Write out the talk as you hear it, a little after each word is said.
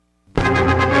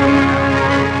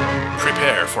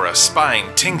for a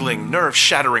spine-tingling,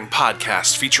 nerve-shattering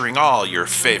podcast featuring all your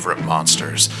favorite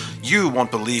monsters. You won't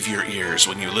believe your ears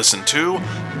when you listen to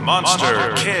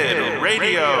Monster Kid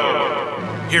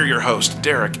Radio. Hear your host,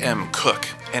 Derek M. Cook,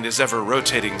 and his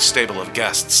ever-rotating stable of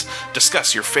guests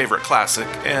discuss your favorite classic,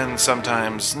 and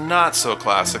sometimes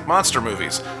not-so-classic, monster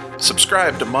movies.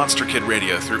 Subscribe to Monster Kid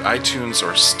Radio through iTunes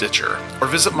or Stitcher, or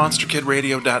visit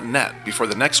monsterkidradio.net before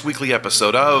the next weekly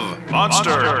episode of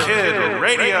Monster Kid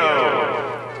Radio.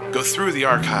 Go through the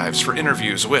archives for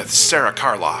interviews with Sarah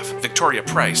Karloff, Victoria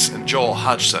Price, and Joel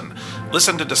Hodgson.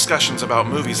 Listen to discussions about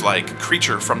movies like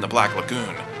Creature from the Black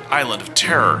Lagoon, Island of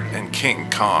Terror, and King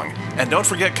Kong. And don't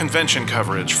forget convention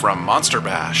coverage from Monster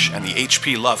Bash and the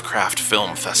H.P. Lovecraft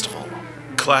Film Festival.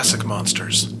 Classic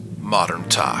monsters, modern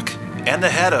talk, and the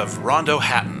head of Rondo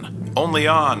Hatton, only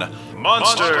on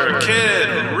Monster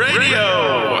Kid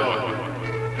Radio!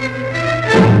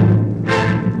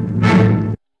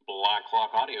 Black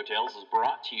Clock Audio Tales is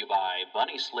brought to you by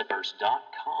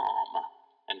BunnySlippers.com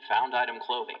and Found Item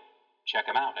Clothing. Check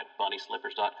them out at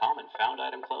BunnySlippers.com and Found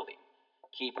Item Clothing.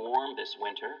 Keep warm this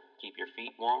winter, keep your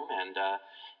feet warm, and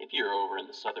if you're over in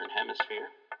the Southern Hemisphere,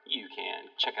 you can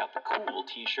check out the cool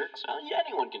t-shirts.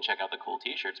 Anyone can check out the cool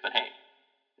t-shirts, but hey,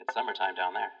 it's summertime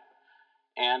down there.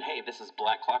 And hey, this is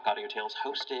Black Clock Audio Tales,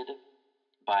 hosted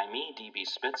by me, DB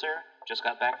Spitzer. Just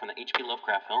got back from the H.P.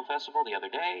 Lovecraft Film Festival the other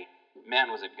day.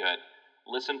 Man, was it good.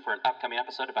 Listen for an upcoming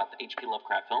episode about the H.P.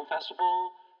 Lovecraft Film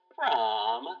Festival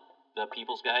from The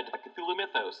People's Guide to the Cthulhu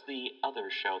Mythos, the other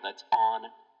show that's on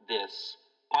this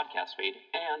podcast feed.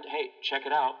 And hey, check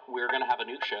it out. We're going to have a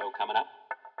new show coming up.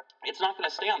 It's not going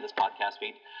to stay on this podcast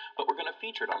feed, but we're going to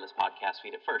feature it on this podcast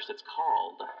feed at first. It's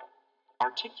called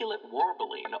Articulate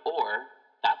Warbling, or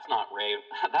that's not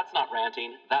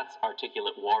ranting, that's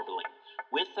Articulate Warbling,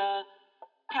 with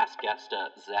past guest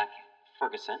Zach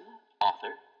Ferguson,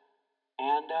 author.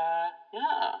 And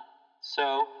yeah,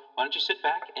 so why don't you sit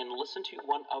back and listen to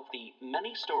one of the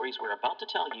many stories we're about to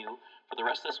tell you for the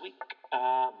rest of this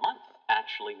month,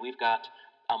 actually. We've got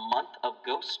a month of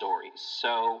ghost stories,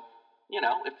 so, you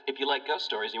know, if you like ghost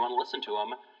stories and you want to listen to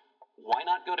them, why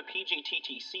not go to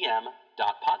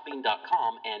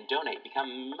pgttcm.podbean.com and donate?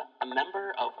 Become a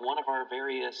member of one of our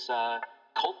various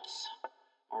cults,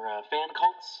 or fan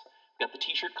cults. We've got the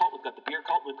t-shirt cult, we've got the beer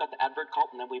cult, we've got the advert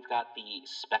cult, and then we've got the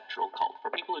spectral cult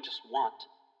for people who just want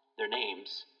their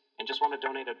names and just want to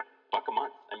donate $1 a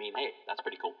month. I mean, hey, that's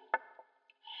pretty cool.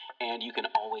 And you can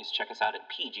always check us out at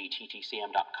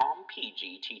pgttcm.com,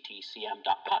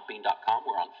 pgttcm.podbean.com.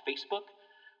 We're on Facebook.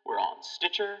 We're on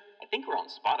Stitcher. I think we're on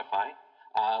Spotify.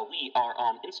 We are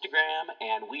on Instagram,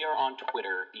 and we are on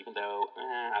Twitter, even though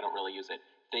I don't really use it.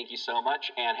 Thank you so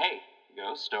much, and hey,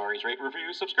 ghost stories, rate,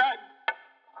 review, subscribe.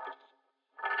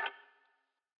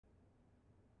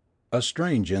 A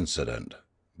Strange Incident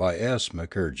by S.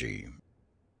 McCurgy.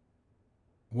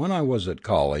 When I was at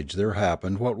college there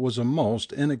happened what was a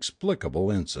most inexplicable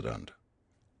incident.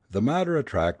 The matter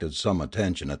attracted some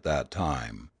attention at that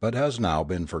time, but has now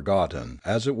been forgotten,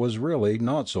 as it was really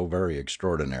not so very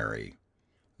extraordinary.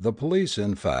 The police,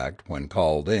 in fact, when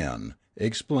called in,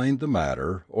 explained the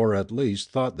matter, or at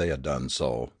least thought they had done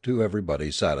so, to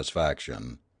everybody's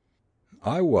satisfaction.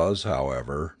 I was,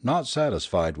 however, not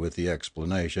satisfied with the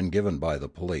explanation given by the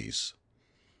police.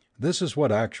 This is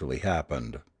what actually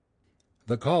happened.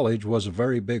 The college was a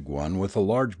very big one, with a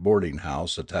large boarding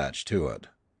house attached to it.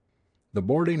 The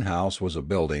boarding house was a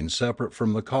building separate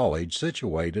from the college,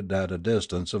 situated at a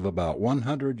distance of about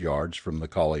 100 yards from the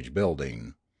college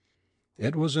building.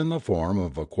 It was in the form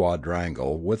of a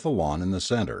quadrangle, with a lawn in the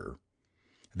center.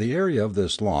 The area of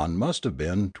this lawn must have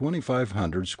been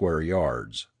 2,500 square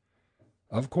yards.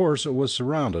 Of course it was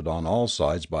surrounded on all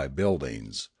sides by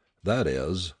buildings, that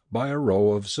is, by a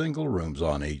row of single rooms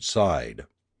on each side.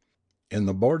 In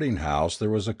the boarding house there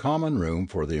was a common room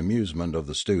for the amusement of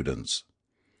the students.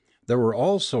 There were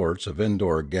all sorts of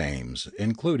indoor games,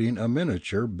 including a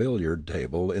miniature billiard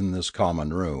table in this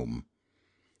common room.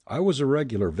 I was a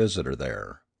regular visitor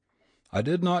there. I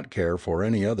did not care for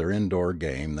any other indoor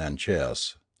game than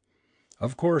chess.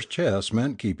 Of course chess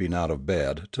meant keeping out of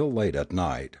bed till late at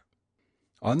night.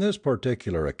 On this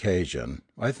particular occasion,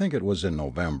 I think it was in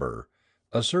November,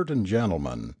 a certain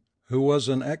gentleman, who was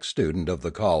an ex-student of the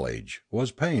college,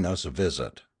 was paying us a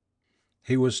visit.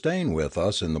 He was staying with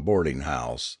us in the boarding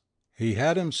house. He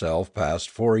had himself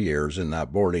passed 4 years in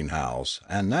that boarding house,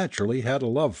 and naturally had a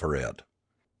love for it.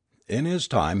 In his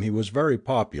time he was very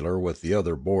popular with the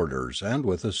other boarders, and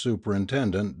with the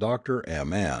superintendent, Dr.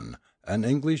 M.N., an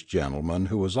English gentleman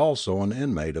who was also an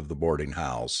inmate of the boarding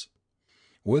house.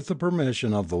 With the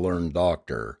permission of the learned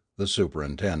doctor, the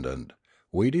superintendent,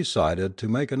 we decided to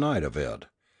make a night of it,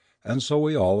 and so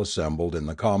we all assembled in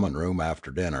the common room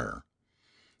after dinner.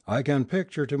 I can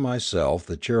picture to myself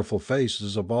the cheerful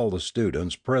faces of all the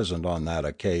students present on that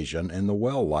occasion in the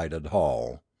well lighted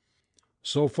hall.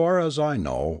 So far as I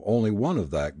know, only one of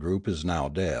that group is now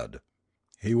dead.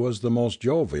 He was the most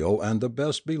jovial and the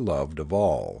best beloved of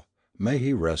all. May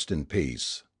he rest in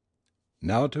peace.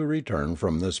 Now to return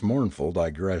from this mournful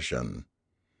digression.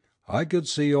 I could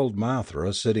see old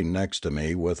Mathra sitting next to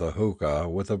me with a hookah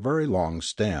with a very long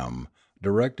stem,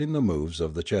 directing the moves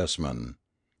of the chessmen.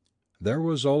 There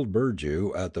was old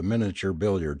Burgoo at the miniature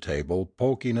billiard table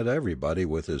poking at everybody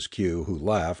with his cue who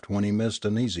laughed when he missed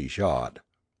an easy shot.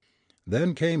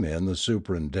 Then came in the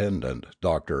superintendent,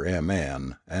 Dr.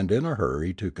 M.N., and in a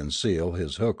hurry to conceal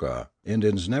his hookah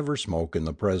 (Indians never smoke in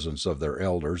the presence of their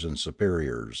elders and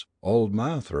superiors) old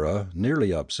Mathra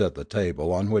nearly upset the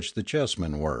table on which the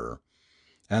chessmen were,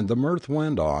 and the mirth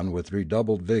went on with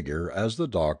redoubled vigour as the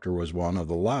doctor was one of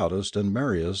the loudest and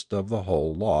merriest of the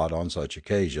whole lot on such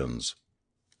occasions.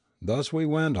 Thus we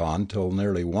went on till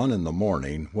nearly 1 in the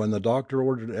morning, when the doctor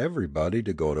ordered everybody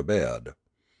to go to bed.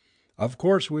 Of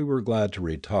course we were glad to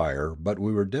retire, but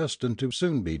we were destined to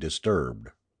soon be disturbed.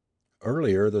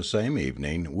 Earlier the same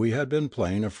evening we had been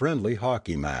playing a friendly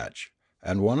hockey match,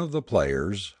 and one of the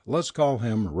players, let's call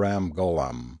him Ram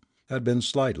Gholam, had been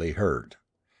slightly hurt.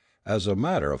 As a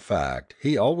matter of fact,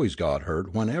 he always got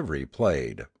hurt whenever he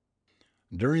played.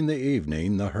 During the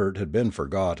evening the hurt had been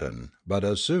forgotten, but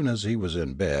as soon as he was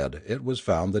in bed it was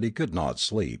found that he could not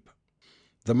sleep.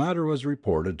 The matter was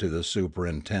reported to the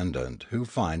superintendent, who,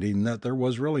 finding that there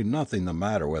was really nothing the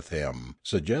matter with him,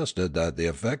 suggested that the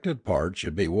affected part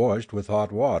should be washed with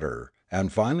hot water,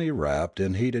 and finally wrapped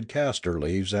in heated castor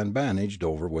leaves and bandaged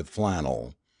over with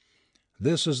flannel.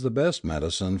 This is the best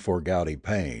medicine for gouty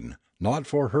pain, not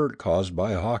for hurt caused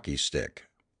by a hockey stick.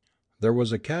 There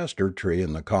was a castor tree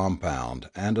in the compound,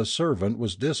 and a servant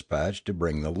was dispatched to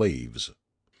bring the leaves.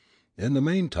 In the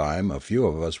meantime a few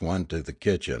of us went to the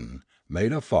kitchen,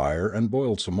 made a fire, and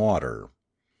boiled some water.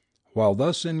 While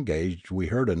thus engaged we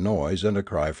heard a noise and a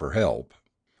cry for help.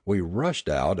 We rushed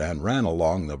out and ran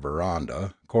along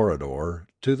the corridor,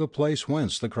 to the place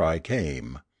whence the cry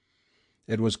came.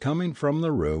 It was coming from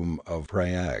the room of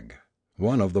Prayak,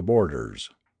 one of the boarders.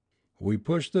 We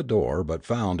pushed the door, but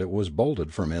found it was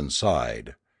bolted from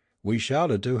inside. We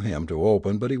shouted to him to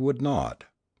open, but he would not.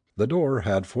 The door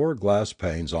had 4 glass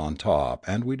panes on top,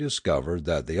 and we discovered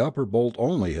that the upper bolt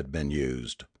only had been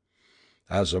used.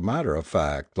 As a matter of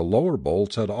fact, the lower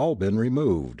bolts had all been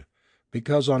removed,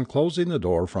 because on closing the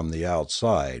door from the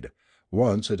outside,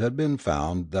 once it had been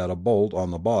found that a bolt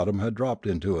on the bottom had dropped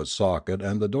into its socket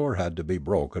and the door had to be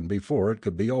broken before it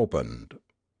could be opened.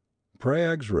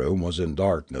 Prayag's room was in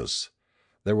darkness.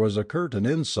 There was a curtain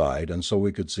inside, and so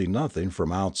we could see nothing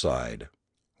from outside.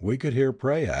 We could hear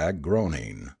Prayag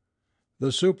groaning.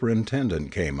 The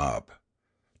superintendent came up.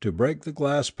 To break the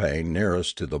glass pane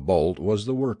nearest to the bolt was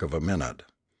the work of a minute.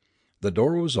 The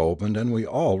door was opened and we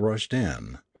all rushed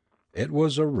in. It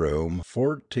was a room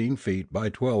 14 feet by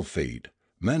 12 feet.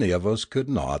 Many of us could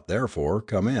not, therefore,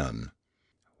 come in.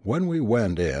 When we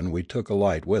went in we took a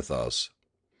light with us.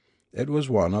 It was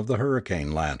one of the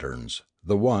hurricane lanterns,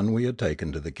 the one we had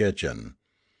taken to the kitchen.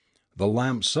 The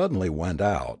lamp suddenly went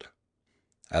out.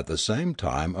 At the same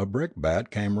time a brickbat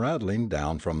came rattling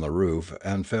down from the roof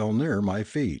and fell near my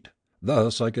feet.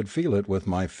 Thus I could feel it with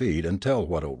my feet and tell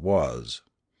what it was.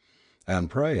 And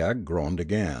Prayag groaned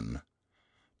again.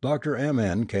 Dr.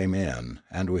 M.N. came in,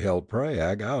 and we helped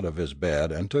Prayag out of his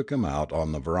bed and took him out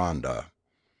on the veranda.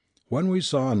 When we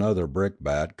saw another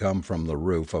brickbat come from the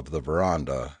roof of the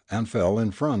veranda and fell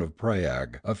in front of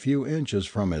Prayag, a few inches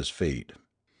from his feet,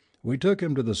 we took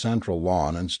him to the central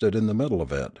lawn and stood in the middle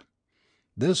of it.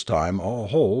 This time a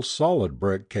whole solid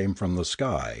brick came from the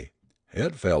sky.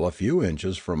 It fell a few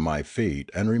inches from my feet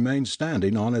and remained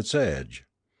standing on its edge.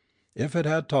 If it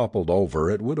had toppled over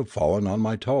it would have fallen on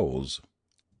my toes.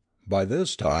 By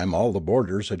this time all the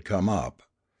boarders had come up.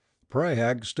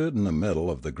 Prayag stood in the middle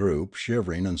of the group,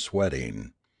 shivering and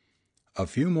sweating. A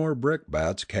few more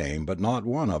brickbats came, but not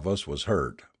one of us was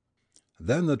hurt.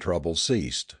 Then the trouble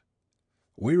ceased.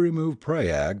 We removed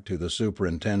Prayag to the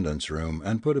superintendent's room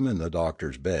and put him in the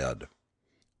doctor's bed.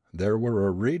 There were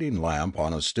a reading lamp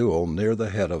on a stool near the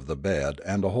head of the bed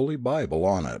and a Holy Bible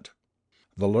on it.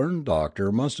 The learned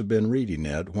doctor must have been reading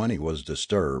it when he was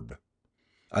disturbed.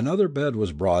 Another bed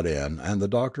was brought in and the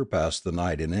doctor passed the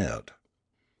night in it.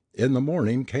 In the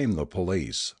morning came the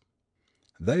police.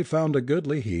 They found a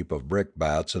goodly heap of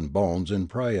brickbats and bones in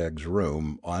Prayag's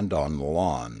room and on the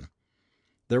lawn.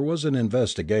 There was an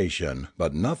investigation,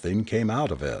 but nothing came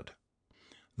out of it.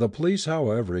 The police,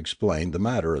 however, explained the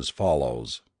matter as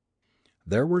follows.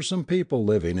 There were some people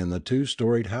living in the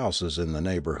 2-storied houses in the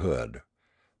neighbourhood.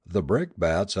 The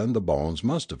brickbats and the bones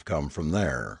must have come from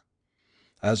there.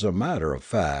 As a matter of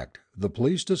fact, the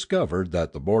police discovered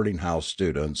that the boarding house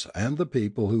students and the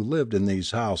people who lived in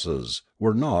these houses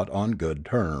were not on good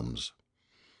terms.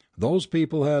 Those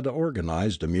people had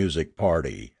organized a music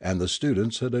party, and the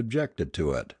students had objected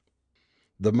to it.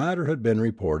 The matter had been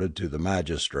reported to the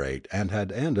magistrate and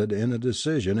had ended in a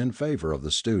decision in favor of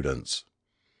the students.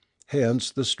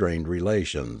 Hence the strained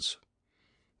relations.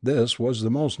 This was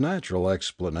the most natural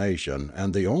explanation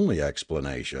and the only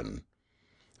explanation.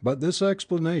 But this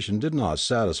explanation did not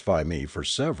satisfy me for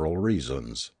several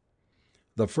reasons.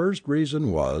 The first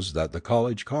reason was that the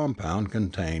college compound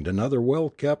contained another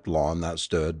well-kept lawn that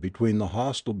stood between the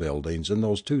hostel buildings and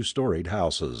those 2-storied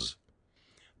houses.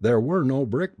 There were no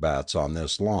brickbats on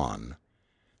this lawn.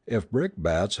 If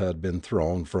brickbats had been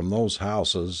thrown from those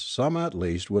houses, some at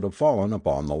least would have fallen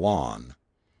upon the lawn.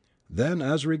 Then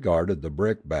as regarded the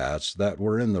brickbats that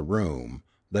were in the room,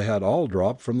 they had all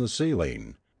dropped from the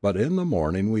ceiling, but in the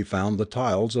morning we found the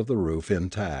tiles of the roof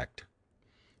intact.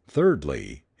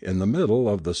 Thirdly, in the middle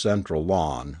of the central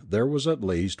lawn there was at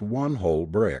least one whole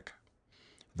brick.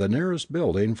 The nearest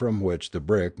building from which the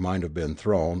brick might have been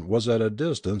thrown was at a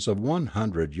distance of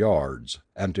 100 yards,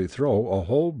 and to throw a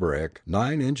whole brick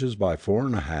 9 inches by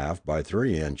 4½ by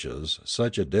 3 inches,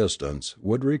 such a distance,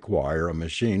 would require a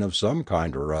machine of some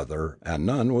kind or other, and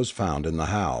none was found in the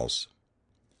house.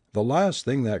 The last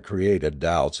thing that created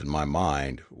doubts in my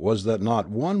mind was that not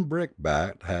one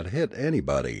brickbat had hit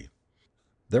anybody.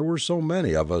 There were so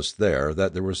many of us there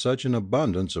that there was such an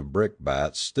abundance of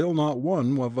brickbats, still not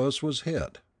one of us was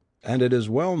hit. And it is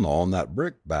well known that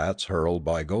brickbats hurled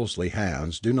by ghostly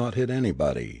hands do not hit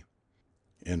anybody.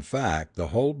 In fact, the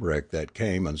whole brick that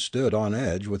came and stood on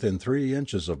edge within 3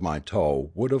 inches of my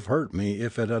toe would have hurt me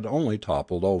if it had only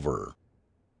toppled over.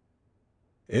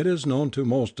 It is known to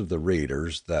most of the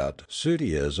readers that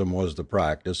Sootyism was the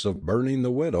practice of burning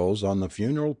the widows on the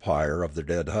funeral pyre of their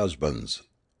dead husbands.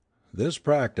 This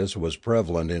practice was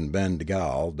prevalent in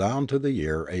Bengal down to the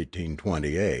year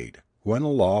 1828, when a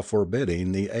law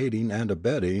forbidding the aiding and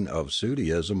abetting of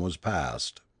Sootyism was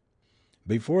passed.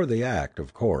 Before the act,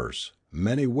 of course,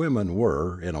 many women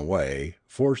were, in a way,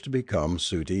 forced to become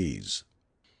Sooties.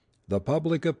 The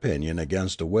public opinion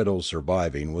against a widow's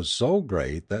surviving was so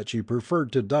great that she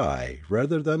preferred to die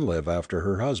rather than live after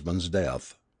her husband's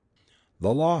death.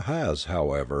 The law has,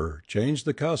 however, changed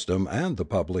the custom and the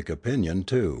public opinion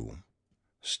too.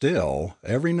 Still,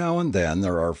 every now and then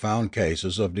there are found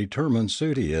cases of determined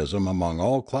Sootyism among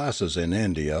all classes in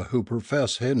India who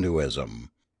profess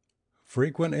Hinduism.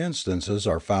 Frequent instances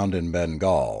are found in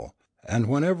Bengal, and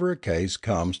whenever a case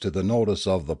comes to the notice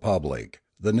of the public,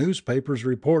 the newspapers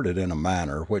report it in a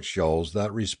manner which shows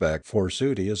that respect for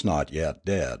Sooty is not yet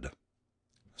dead.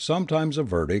 Sometimes a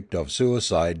verdict of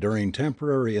suicide during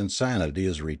temporary insanity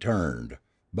is returned,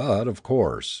 but, of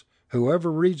course,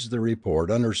 whoever reads the report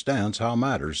understands how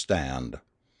matters stand.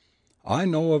 I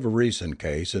know of a recent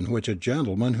case in which a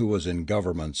gentleman who was in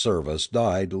government service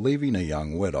died leaving a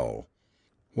young widow.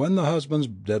 When the husband's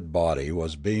dead body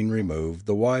was being removed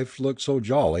the wife looked so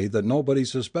jolly that nobody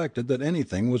suspected that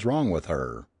anything was wrong with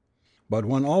her. But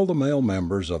when all the male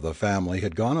members of the family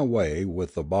had gone away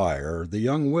with the bier, the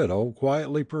young widow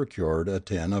quietly procured a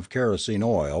tin of kerosene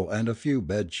oil and a few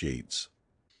bed-sheets.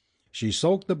 She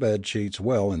soaked the bed-sheets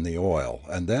well in the oil,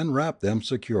 and then wrapped them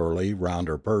securely round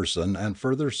her person and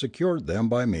further secured them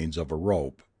by means of a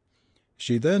rope.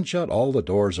 She then shut all the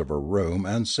doors of her room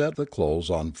and set the clothes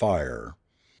on fire.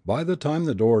 By the time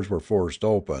the doors were forced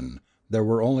open, there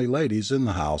were only ladies in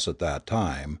the house at that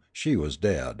time. She was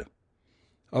dead.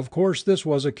 Of course this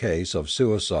was a case of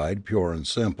suicide pure and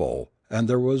simple, and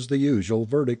there was the usual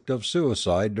verdict of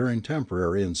suicide during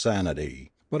temporary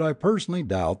insanity, but I personally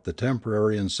doubt the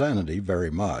temporary insanity very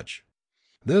much.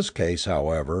 This case,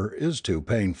 however, is too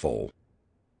painful.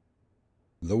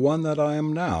 The one that I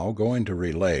am now going to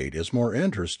relate is more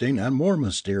interesting and more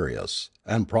mysterious,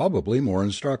 and probably more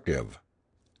instructive.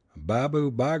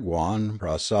 Babu Bhagwan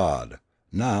Prasad,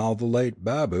 now the late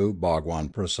Babu Bhagwan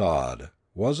Prasad,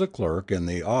 was a clerk in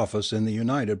the office in the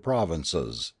United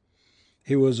Provinces.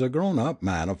 He was a grown-up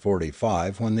man of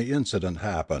 45 when the incident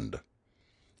happened.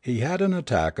 He had an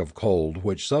attack of cold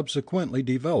which subsequently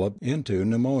developed into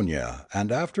pneumonia, and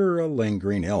after a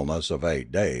lingering illness of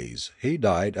 8 days, he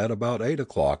died at about 8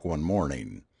 o'clock one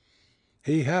morning.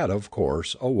 He had, of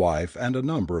course, a wife and a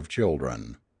number of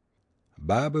children.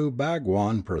 Babu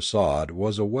Bhagwan Prasad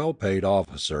was a well-paid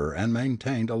officer and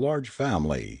maintained a large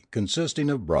family, consisting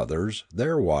of brothers,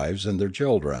 their wives, and their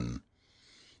children.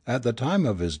 At the time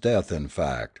of his death, in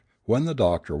fact, When the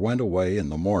doctor went away in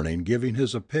the morning giving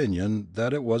his opinion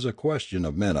that it was a question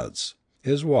of minutes,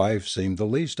 his wife seemed the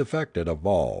least affected of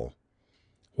all.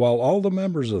 While all the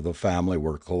members of the family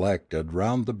were collected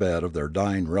round the bed of their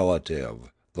dying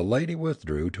relative, the lady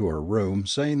withdrew to her room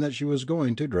saying that she was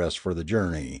going to dress for the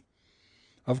journey.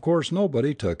 Of course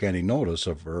nobody took any notice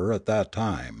of her at that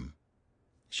time.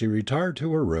 She retired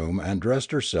to her room and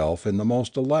dressed herself in the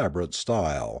most elaborate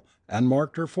style, and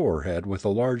marked her forehead with a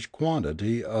large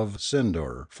quantity of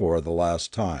sindoor for the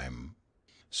last time.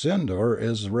 Sindoor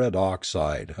is red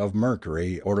oxide of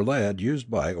mercury or lead used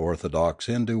by orthodox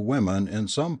Hindu women in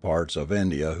some parts of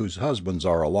India whose husbands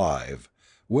are alive.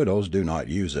 Widows do not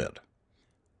use it.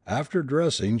 After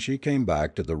dressing she came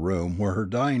back to the room where her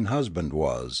dying husband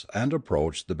was, and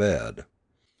approached the bed.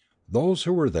 Those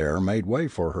who were there made way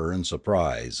for her in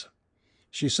surprise.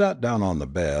 She sat down on the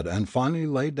bed and finally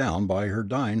lay down by her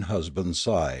dying husband's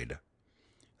side.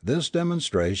 This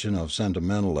demonstration of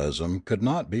sentimentalism could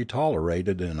not be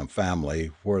tolerated in a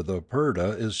family where the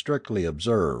purdah is strictly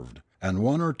observed, and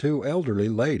one or two elderly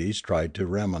ladies tried to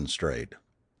remonstrate.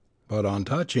 But on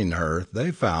touching her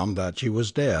they found that she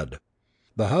was dead.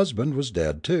 The husband was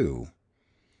dead too.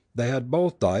 They had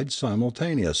both died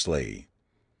simultaneously.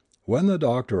 When the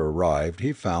doctor arrived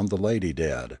he found the lady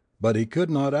dead, but he could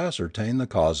not ascertain the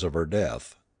cause of her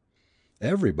death.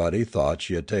 Everybody thought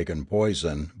she had taken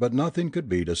poison, but nothing could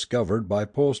be discovered by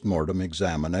post mortem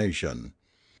examination.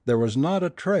 There was not a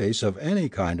trace of any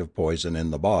kind of poison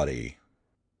in the body.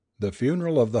 The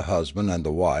funeral of the husband and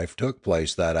the wife took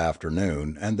place that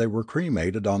afternoon, and they were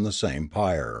cremated on the same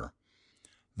pyre.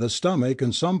 The stomach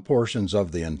and some portions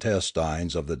of the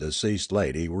intestines of the deceased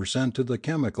lady were sent to the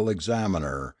chemical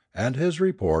examiner, and his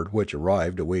report, which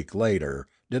arrived a week later,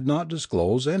 did not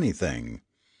disclose anything.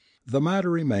 The matter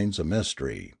remains a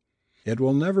mystery. It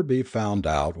will never be found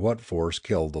out what force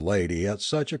killed the lady at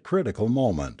such a critical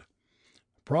moment.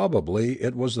 Probably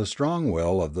it was the strong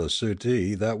will of the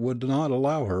suttee that would not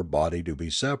allow her body to be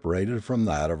separated from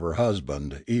that of her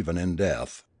husband, even in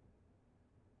death.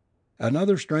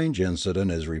 Another strange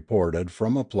incident is reported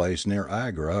from a place near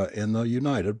Agra in the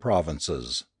United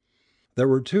Provinces. There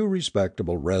were two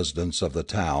respectable residents of the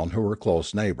town who were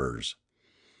close neighbors.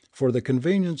 For the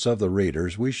convenience of the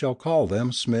readers we shall call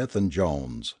them Smith and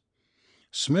Jones.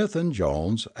 Smith and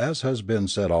Jones, as has been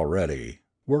said already,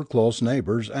 were close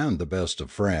neighbors and the best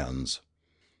of friends.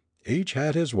 Each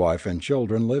had his wife and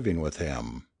children living with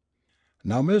him.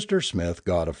 Now Mr. Smith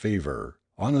got a fever,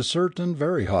 on a certain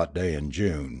very hot day in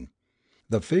June.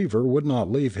 The fever would not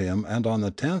leave him, and on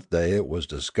the 10th day it was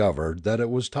discovered that it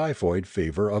was typhoid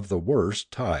fever of the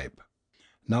worst type.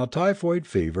 Now typhoid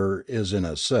fever is in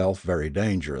itself very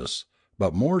dangerous,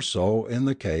 but more so in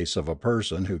the case of a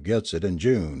person who gets it in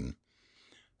June.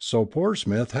 So poor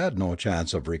Smith had no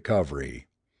chance of recovery.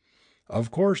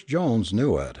 Of course Jones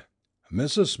knew it.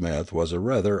 Mrs. Smith was a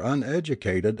rather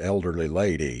uneducated elderly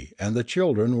lady, and the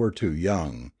children were too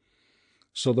young.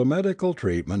 So the medical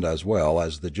treatment as well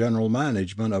as the general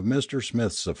management of Mr.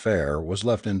 Smith's affair was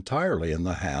left entirely in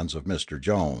the hands of Mr.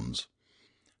 Jones.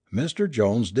 Mr.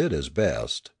 Jones did his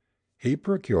best. He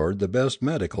procured the best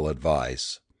medical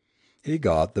advice. He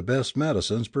got the best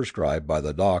medicines prescribed by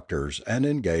the doctors and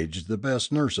engaged the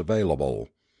best nurse available.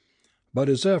 But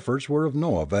his efforts were of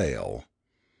no avail.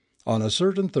 On a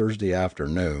certain Thursday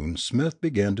afternoon Smith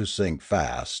began to sink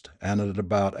fast, and at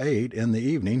about 8 in the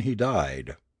evening he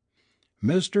died.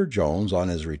 Mr. Jones, on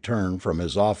his return from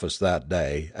his office that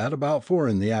day, at about 4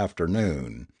 in the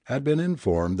afternoon, had been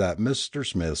informed that Mr.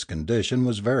 Smith's condition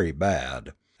was very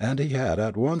bad, and he had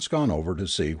at once gone over to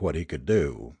see what he could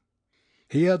do.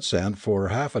 He had sent for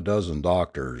half a dozen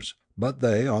doctors, but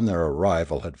they on their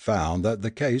arrival had found that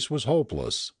the case was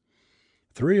hopeless.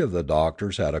 3 of the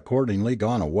doctors had accordingly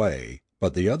gone away,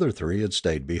 but the other 3 had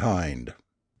stayed behind.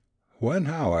 When,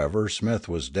 however, Smith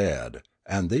was dead,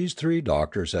 and these 3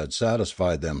 doctors had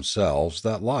satisfied themselves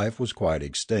that life was quite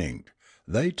extinct,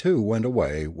 they too went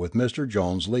away, with Mr.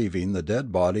 Jones leaving the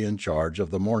dead body in charge of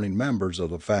the mourning members of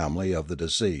the family of the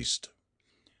deceased.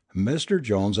 Mr.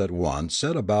 Jones at once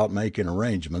set about making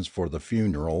arrangements for the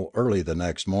funeral early the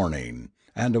next morning,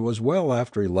 and it was well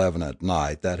after 11 at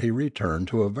night that he returned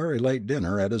to a very late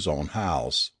dinner at his own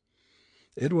house.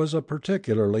 It was a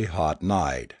particularly hot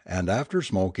night, and after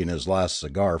smoking his last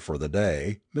cigar for the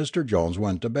day, Mr. Jones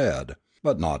went to bed,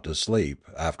 but not to sleep,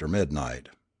 after midnight.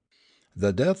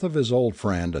 The death of his old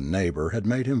friend and neighbor had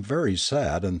made him very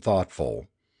sad and thoughtful.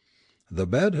 The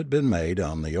bed had been made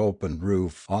on the open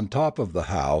roof on top of the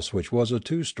house, which was a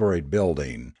 2-storied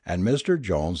building, and Mr.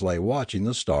 Jones lay watching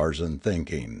the stars and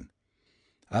thinking.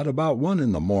 At about 1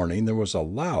 in the morning there was a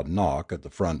loud knock at the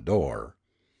front door.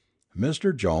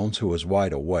 Mr. Jones, who was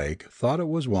wide awake, thought it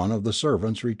was one of the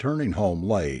servants returning home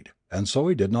late, and so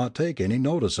he did not take any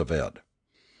notice of it.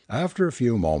 After a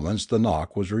few moments the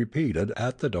knock was repeated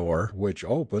at the door which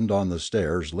opened on the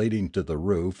stairs leading to the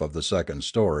roof of the second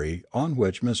story on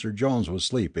which Mr. Jones was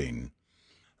sleeping.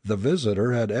 The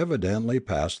visitor had evidently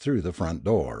passed through the front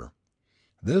door.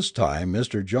 This time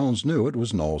Mr. Jones knew it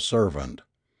was no servant.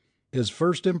 His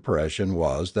first impression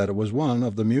was that it was one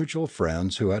of the mutual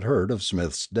friends who had heard of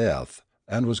Smith's death,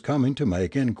 and was coming to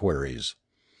make inquiries.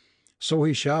 So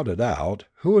he shouted out,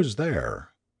 "Who is there?"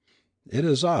 "It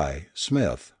is I,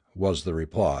 Smith," was the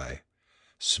reply.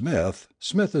 "Smith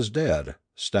is dead,"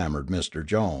 stammered Mr.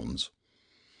 Jones.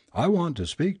 "I want to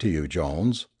speak to you,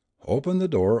 Jones. Open the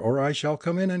door or I shall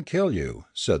come in and kill you,"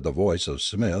 said the voice of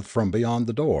Smith from beyond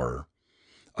the door.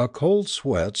 A cold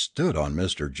sweat stood on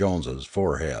Mr. Jones's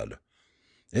forehead.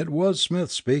 It was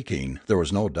Smith speaking, there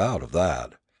was no doubt of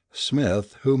that.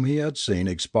 Smith, whom he had seen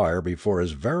expire before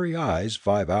his very eyes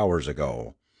 5 hours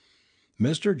ago.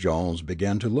 Mr. Jones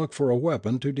began to look for a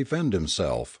weapon to defend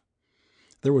himself.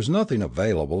 There was nothing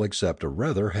available except a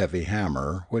rather heavy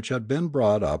hammer which had been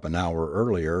brought up an hour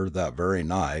earlier that very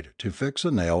night to fix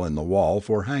a nail in the wall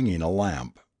for hanging a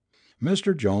lamp.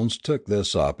 Mr. Jones took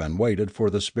this up and waited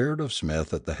for the spirit of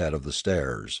Smith at the head of the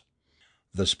stairs.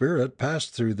 The spirit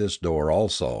passed through this door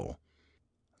also.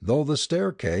 Though the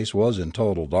staircase was in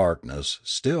total darkness,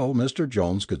 still Mr.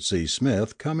 Jones could see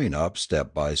Smith coming up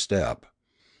step by step.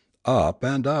 Up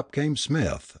and up came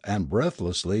Smith, and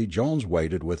breathlessly Jones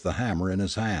waited with the hammer in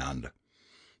his hand.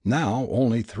 Now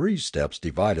only 3 steps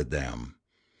divided them.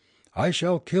 "I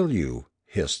shall kill you,"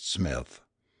 hissed Smith.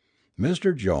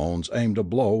 Mr. Jones aimed a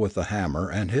blow with the hammer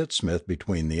and hit Smith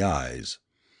between the eyes.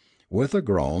 With a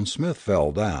groan Smith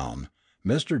fell down.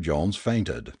 Mr. Jones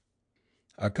fainted.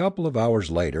 A couple of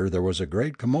hours later there was a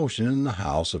great commotion in the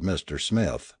house of Mr.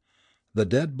 Smith. The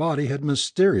dead body had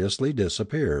mysteriously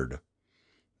disappeared.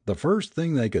 The first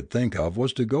thing they could think of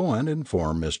was to go and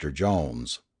inform Mr.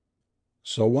 Jones.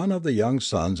 So one of the young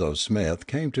sons of Smith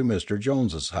came to Mr.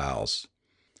 Jones's house.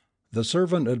 The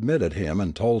servant admitted him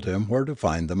and told him where to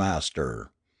find the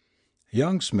master.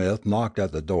 Young Smith knocked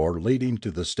at the door leading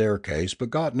to the staircase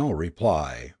but got no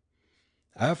reply.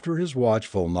 After his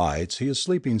watchful nights he is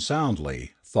sleeping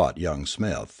soundly, thought young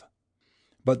Smith.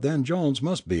 But then Jones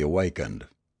must be awakened.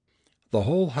 The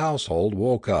whole household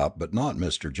woke up but not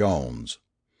Mr. Jones.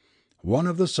 One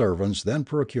of the servants then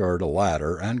procured a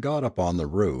ladder and got up on the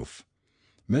roof.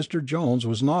 Mr. Jones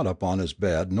was not up on his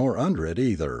bed nor under it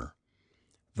either.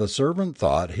 The servant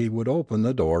thought he would open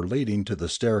the door leading to the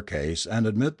staircase and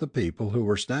admit the people who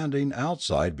were standing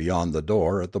outside beyond the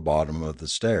door at the bottom of the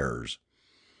stairs.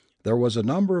 There was a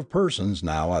number of persons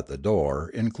now at the door,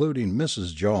 including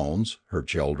Mrs. Jones, her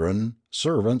children,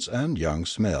 servants, and young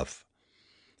Smith.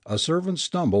 A servant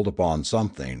stumbled upon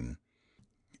something.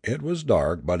 It was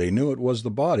dark, but he knew it was the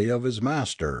body of his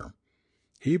master.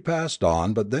 He passed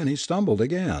on, but then he stumbled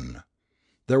again.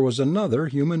 There was another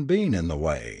human being in the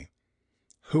way.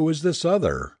 Who is this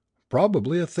other?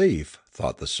 Probably a thief,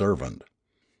 thought the servant.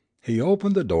 He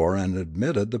opened the door and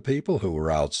admitted the people who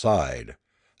were outside.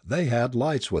 They had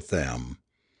lights with them.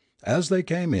 As they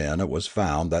came in it was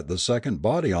found that the second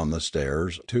body on the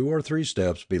stairs 2 or 3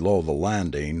 steps below the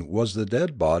landing was the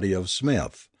dead body of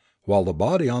Smith, while the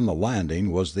body on the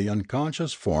landing was the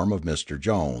unconscious form of Mr.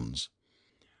 Jones.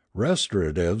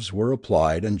 Restoratives were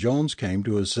applied and Jones came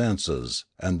to his senses,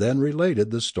 and then related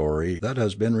the story that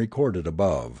has been recorded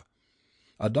above.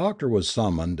 A doctor was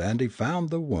summoned and he found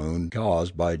the wound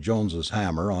caused by Jones's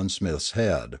hammer on Smith's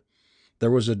head.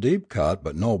 There was a deep cut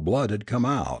but no blood had come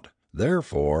out.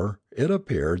 Therefore, it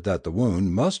appeared that the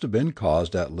wound must have been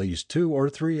caused at least 2 or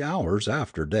 3 hours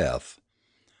after death.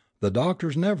 The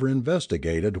doctors never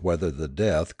investigated whether the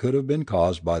death could have been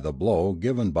caused by the blow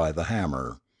given by the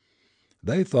hammer.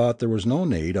 They thought there was no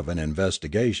need of an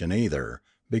investigation either,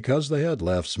 because they had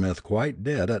left Smith quite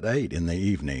dead at 8 in the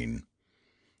evening.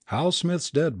 How Smith's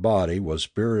dead body was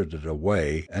spirited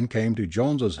away and came to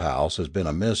Jones's house has been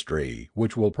a mystery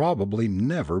which will probably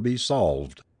never be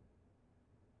solved.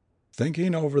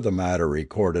 Thinking over the matter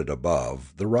recorded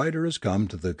above, the writer has come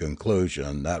to the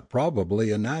conclusion that probably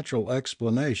a natural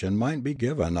explanation might be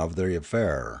given of the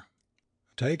affair.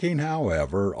 Taking,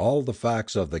 however, all the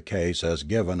facts of the case as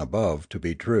given above to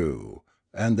be true,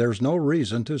 and there's no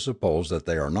reason to suppose that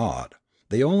they are not,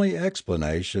 the only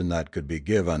explanation that could be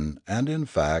given, and in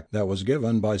fact that was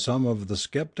given by some of the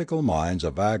skeptical minds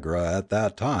of Agra at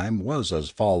that time, was as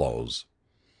follows.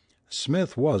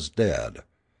 Smith was dead.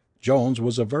 Jones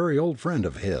was a very old friend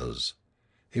of his.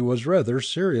 He was rather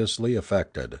seriously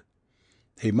affected.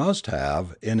 He must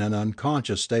have, in an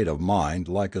unconscious state of mind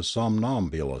like a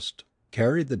somnambulist,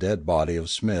 carried the dead body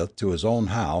of Smith to his own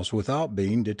house without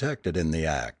being detected in the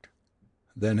act.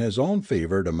 Then his own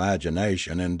fevered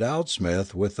imagination endowed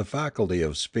Smith with the faculty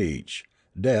of speech,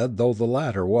 dead though the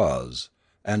latter was,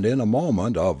 and in a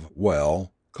moment of,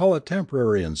 well, call it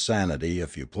temporary insanity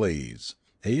if you please,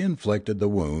 he inflicted the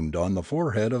wound on the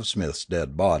forehead of Smith's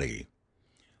dead body.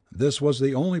 This was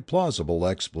the only plausible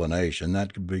explanation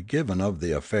that could be given of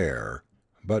the affair,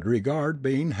 but regard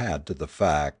being had to the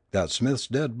fact that Smith's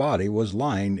dead body was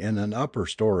lying in an upper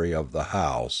story of the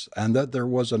house and that there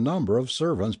was a number of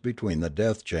servants between the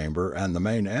death chamber and the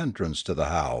main entrance to the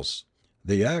house,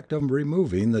 the act of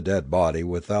removing the dead body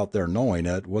without their knowing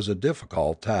it was a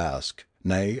difficult task,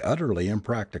 nay, utterly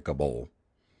impracticable.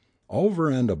 Over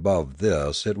and above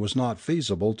this it was not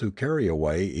feasible to carry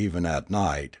away even at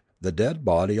night the dead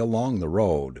body along the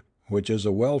road, which is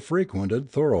a well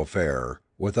frequented thoroughfare,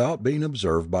 without being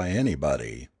observed by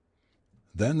anybody.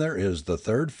 Then there is the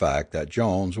third fact that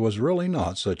Jones was really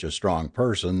not such a strong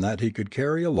person that he could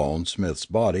carry alone Smith's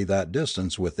body that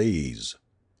distance with ease.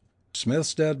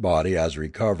 Smith's dead body as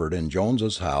recovered in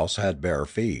Jones's house had bare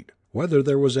feet. Whether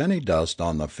there was any dust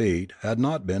on the feet had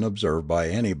not been observed by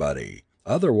anybody,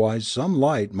 otherwise some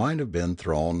light might have been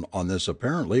thrown on this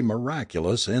apparently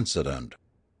miraculous incident.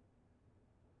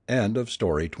 End of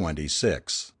story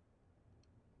 26.